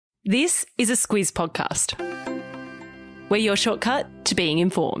This is a Squiz podcast. We're your shortcut to being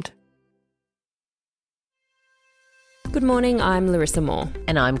informed. Good morning, I'm Larissa Moore.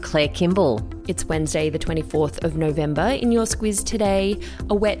 And I'm Claire Kimball. It's Wednesday the 24th of November. In your Squiz today,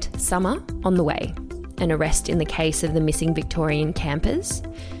 a wet summer on the way. An arrest in the case of the missing Victorian campers.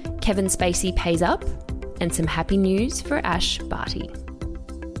 Kevin Spacey pays up. And some happy news for Ash Barty.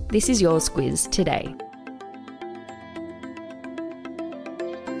 This is your Squiz today.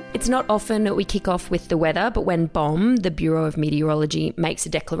 It's not often we kick off with the weather, but when BOM, the Bureau of Meteorology, makes a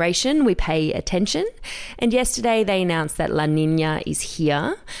declaration, we pay attention. And yesterday they announced that La Niña is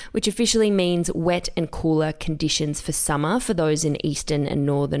here, which officially means wet and cooler conditions for summer for those in eastern and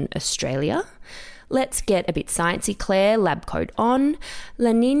northern Australia. Let's get a bit sciencey, Claire. Lab coat on.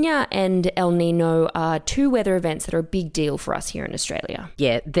 La Niña and El Nino are two weather events that are a big deal for us here in Australia.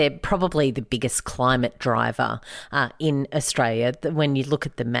 Yeah, they're probably the biggest climate driver in Australia. When you look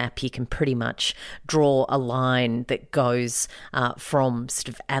at the map, you can pretty much draw a line that goes from sort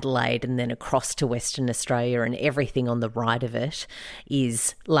of Adelaide and then across to Western Australia, and everything on the right of it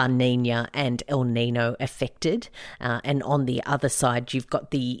is La Niña and El Nino affected. And on the other side, you've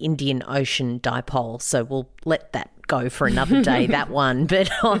got the Indian Ocean dipole. So we'll let that go for another day, that one. But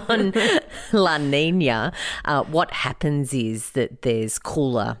on La Niña, what happens is that there's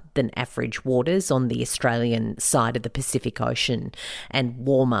cooler than average waters on the Australian side of the Pacific Ocean and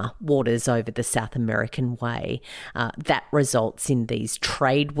warmer waters over the South American way. That results in these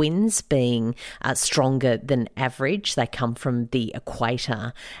trade winds being stronger than average. They come from the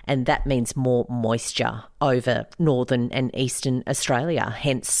equator, and that means more moisture over northern and eastern Australia,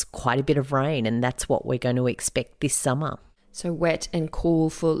 hence quite a bit of rain, and that's what we're going to expect this summer. So wet and cool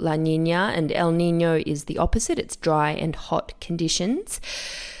for La Niña, and El Nino is the opposite. It's dry and hot conditions.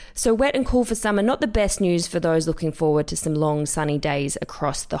 So wet and cool for summer, not the best news for those looking forward to some long sunny days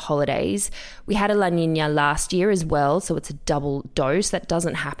across the holidays. We had a La Niña last year as well, so it's a double dose. That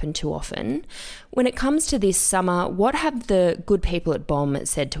doesn't happen too often. When it comes to this summer, what have the good people at BOM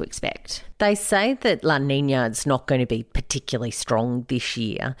said to expect? They say that La Niña is not going to be particularly strong this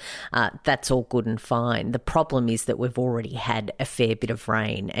year. That's all good and fine. The problem is that we've already had a fair bit of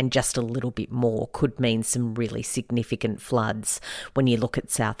rain, and just a little bit more could mean some really significant floods when you look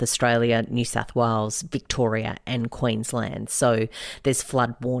at South Australia, New South Wales, Victoria and Queensland. So there's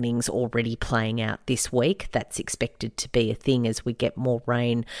flood warnings already playing out this week. That's expected to be a thing as we get more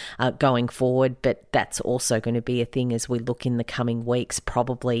rain going forward, but that's also going to be a thing as we look in the coming weeks,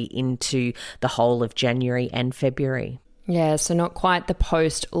 probably into the whole of January and February. Yeah, so not quite the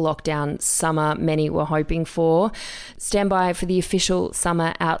post-lockdown summer many were hoping for. Stand by for the official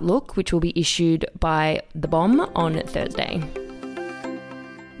summer outlook, which will be issued by the BOM on Thursday.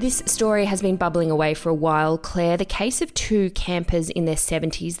 This story has been bubbling away for a while, Claire. The case of two campers in their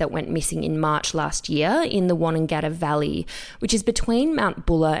 70s that went missing in March last year in the Wonnangatta Valley, which is between Mount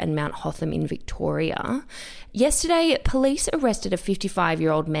Buller and Mount Hotham in Victoria. Yesterday, police arrested a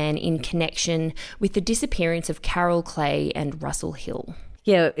 55-year-old man in connection with the disappearance of Carol Clay and Russell Hill.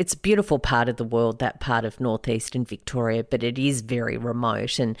 Yeah, it's a beautiful part of the world, that part of northeastern Victoria, but it is very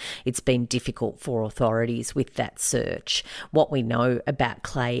remote and it's been difficult for authorities with that search. What we know about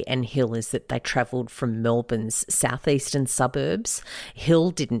Clay and Hill is that they travelled from Melbourne's southeastern suburbs.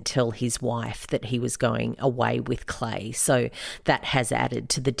 Hill didn't tell his wife that he was going away with Clay, so that has added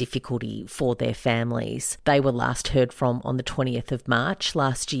to the difficulty for their families. They were last heard from on the 20th of March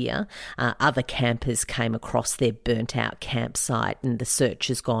last year. Other campers came across their burnt-out campsite, and the search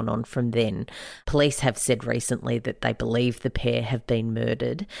has gone on from then. Police have said recently that they believe the pair have been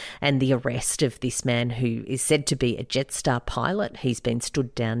murdered, and the arrest of this man, who is said to be a Jetstar pilot, he's been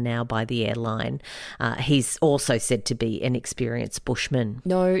stood down now by the airline. He's also said to be an experienced bushman.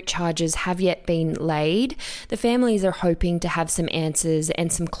 No charges have yet been laid. The families are hoping to have some answers and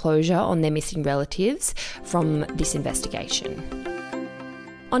some closure on their missing relatives from this investigation.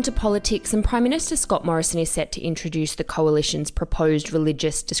 On to politics, and Prime Minister Scott Morrison is set to introduce the Coalition's proposed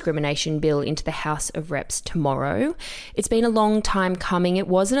religious discrimination bill into the House of Reps tomorrow. It's been a long time coming. It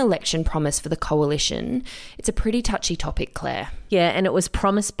was an election promise for the Coalition. It's a pretty touchy topic, Claire. Yeah, and it was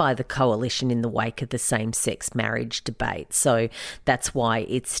promised by the Coalition in the wake of the same-sex marriage debate, so that's why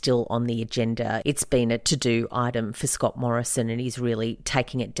it's still on the agenda. It's been a to-do item for Scott Morrison, and he's really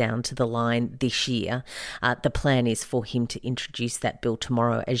taking it down to the line this year. The plan is for him to introduce that bill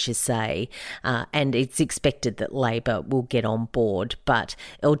tomorrow as you say, and it's expected that Labor will get on board, but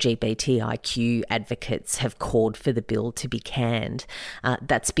LGBTIQ advocates have called for the bill to be canned.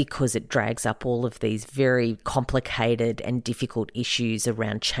 That's because it drags up all of these very complicated and difficult issues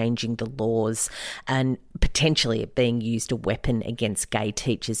around changing the laws and potentially it being used a weapon against gay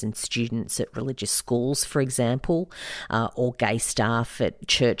teachers and students at religious schools, for example, or gay staff at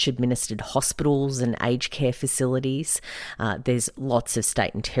church-administered hospitals and aged care facilities. There's lots of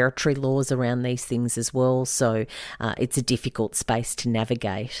state and territory laws around these things as well, so it's a difficult space to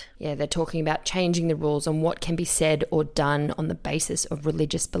navigate. Yeah, they're talking about changing the rules on what can be said or done on the basis of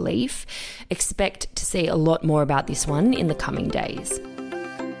religious belief. Expect to see a lot more about this one in the coming days.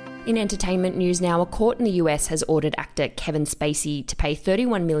 In entertainment news now, a court in the US has ordered actor Kevin Spacey to pay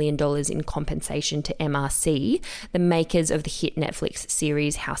 $31 million in compensation to MRC, the makers of the hit Netflix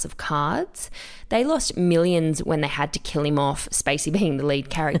series House of Cards. They lost millions when they had to kill him off, Spacey being the lead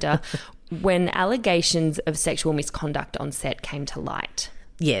character, when allegations of sexual misconduct on set came to light.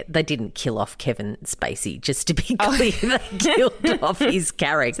 Yeah, they didn't kill off Kevin Spacey, just to be clear. They killed off his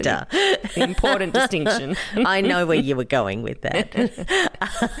character. It's an important distinction. I know where you were going with that.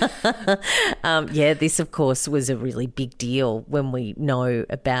 This, of course, was a really big deal when we know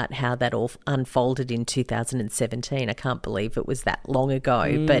about how that all unfolded in 2017. I can't believe it was that long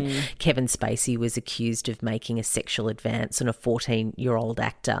ago. But Kevin Spacey was accused of making a sexual advance on a 14-year-old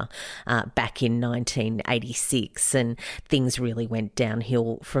actor back in 1986, and things really went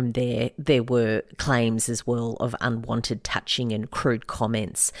downhill from there. There were claims as well of unwanted touching and crude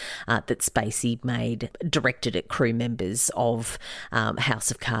comments that Spacey made directed at crew members of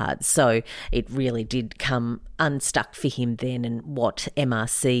House of Cards. So it really did come unstuck for him then, and what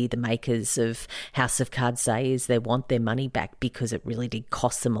MRC, the makers of House of Cards, say is they want their money back because it really did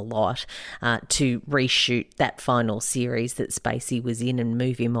cost them a lot to reshoot that final series that Spacey was in and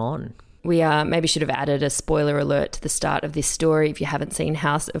move him on. We maybe should have added a spoiler alert to the start of this story. If you haven't seen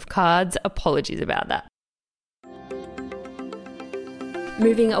House of Cards, apologies about that.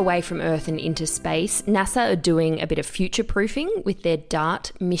 Moving away from Earth and into space, NASA are doing a bit of future-proofing with their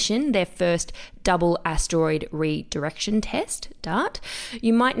DART mission, their first double asteroid redirection test, DART.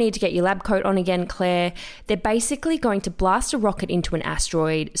 You might need to get your lab coat on again, Claire. They're basically going to blast a rocket into an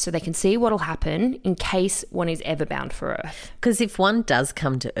asteroid so they can see what'll happen in case one is ever bound for Earth. Because if one does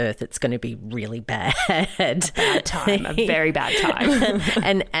come to Earth, it's going to be really bad. Bad time, a very bad time.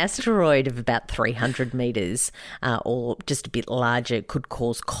 An asteroid of about 300 metres or just a bit larger could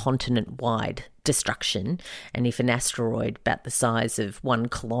cause continent-wide destruction, and if an asteroid about the size of 1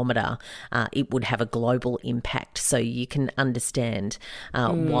 kilometre, it would have a global impact. So you can understand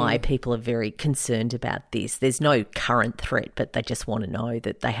why people are very concerned about this. There's no current threat, but they just want to know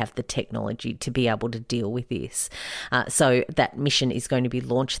that they have the technology to be able to deal with this. So that mission is going to be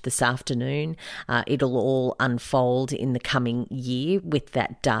launched this afternoon. It'll all unfold in the coming year with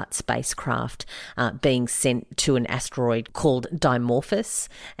that DART spacecraft being sent to an asteroid called Dimorphos,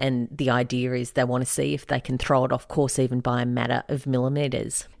 and the idea is they want to see if they can throw it off course even by a matter of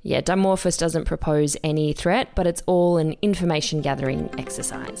millimetres. Yeah, Dimorphos doesn't propose any threat, but it's all an information gathering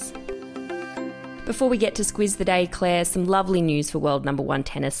exercise. Before we get to Squiz the Day, Claire, some lovely news for world number 1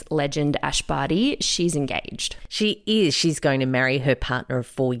 tennis legend Ash Barty. She's engaged. She is. She's going to marry her partner of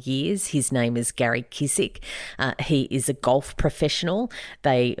 4 years. His name is Gary Kissick. He is a golf professional.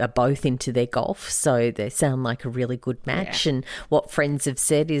 They are both into their golf, so they sound like a really good match. Yeah. And what friends have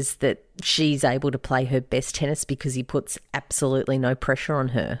said is that she's able to play her best tennis because he puts absolutely no pressure on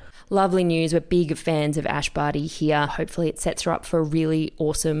her. Lovely news. We're big fans of Ash Barty here. Hopefully it sets her up for a really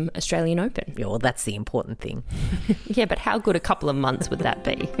awesome Australian Open. Yeah, well, that's the important thing. Yeah, but how good a couple of months would that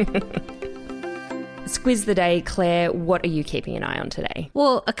be? Squiz the Day, Claire, what are you keeping an eye on today?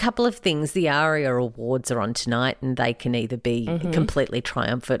 Well, a couple of things. The ARIA Awards are on tonight, and they can either be completely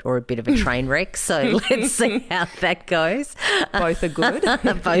triumphant or a bit of a train wreck. So let's see how that goes. Both are good.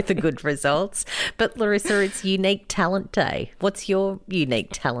 Both are good results. But Larissa, it's Unique Talent Day. What's your unique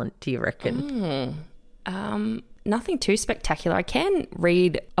talent, do you reckon? Nothing too spectacular. I can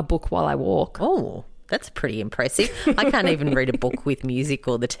read a book while I walk. Oh, that's pretty impressive. I can't even read a book with music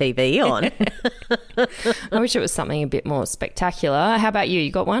or the TV on. I wish it was something a bit more spectacular. How about you?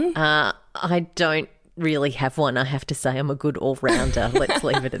 You got one? I don't really have one. I have to say I'm a good all-rounder. Let's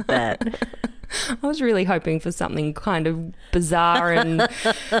leave it at that. I was really hoping for something kind of bizarre and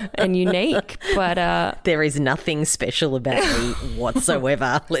unique, but there is nothing special about me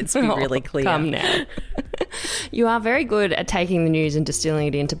whatsoever. Let's be really clear. Come now. You are very good at taking the news and distilling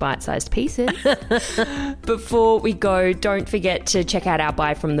it into bite-sized pieces. Before we go, don't forget to check out our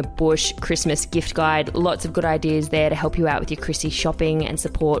Buy from the Bush Christmas gift guide. Lots of good ideas there to help you out with your Chrissy shopping and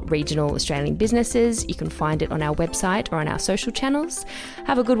support regional Australian businesses. You can find it on our website or on our social channels.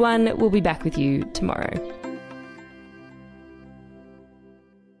 Have a good one. We'll be back with you tomorrow.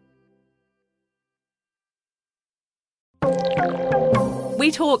 We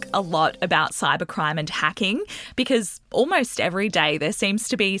talk a lot about cybercrime and hacking because almost every day there seems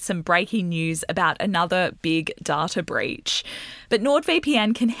to be some breaking news about another big data breach. But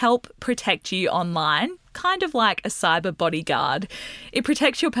NordVPN can help protect you online, kind of like a cyber bodyguard. It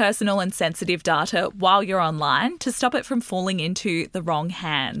protects your personal and sensitive data while you're online to stop it from falling into the wrong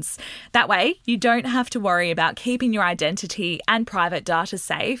hands. That way, you don't have to worry about keeping your identity and private data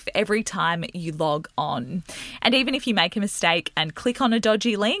safe every time you log on. And even if you make a mistake and click on a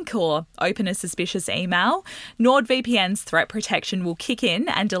dodgy link or open a suspicious email, NordVPN's threat protection will kick in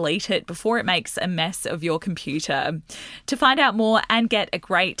and delete it before it makes a mess of your computer. To find out more and get a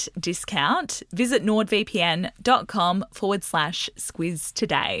great discount, visit nordvpn.com/squiz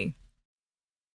today.